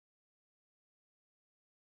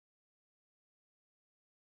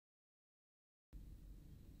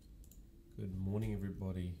morning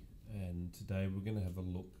everybody, and today we're going to have a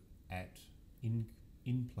look at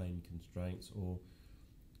in-plane constraints, or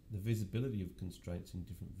the visibility of constraints in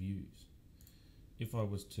different views. If I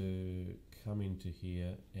was to come into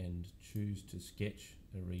here and choose to sketch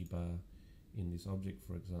a rebar in this object,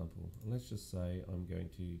 for example, and let's just say I'm going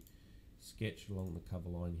to sketch along the cover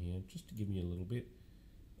line here just to give me a little bit,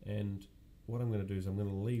 and what I'm going to do is I'm going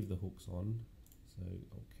to leave the hooks on, so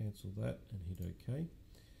I'll cancel that and hit OK.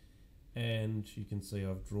 And you can see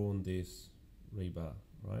I've drawn this rebar.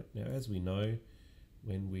 Right now, as we know,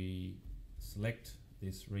 when we select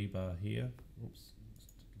this rebar here, oops,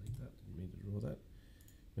 let's delete that, didn't mean to draw that.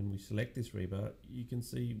 When we select this rebar, you can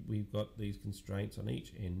see we've got these constraints on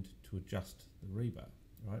each end to adjust the rebar.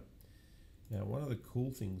 Right now, one of the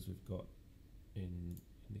cool things we've got in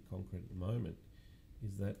the concrete at the moment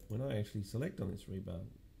is that when I actually select on this rebar,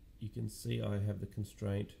 you can see I have the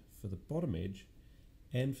constraint for the bottom edge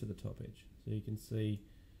and for the top edge. So you can see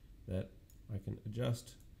that I can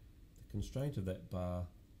adjust the constraint of that bar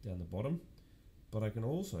down the bottom, but I can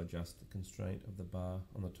also adjust the constraint of the bar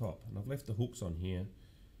on the top. And I've left the hooks on here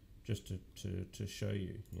just to show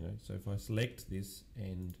you, So if I select this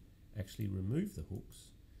and actually remove the hooks,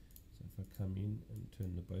 so if I come in and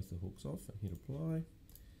turn both the hooks off and hit apply,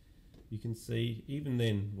 you can see even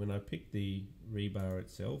then when I pick the rebar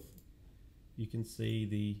itself, you can see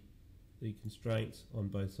the constraints on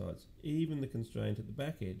both sides, even the constraint at the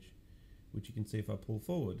back edge, which you can see if I pull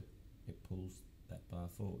forward, it pulls that bar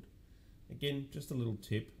forward. Again, just a little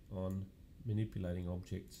tip on manipulating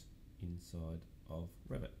objects inside of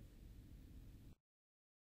Revit.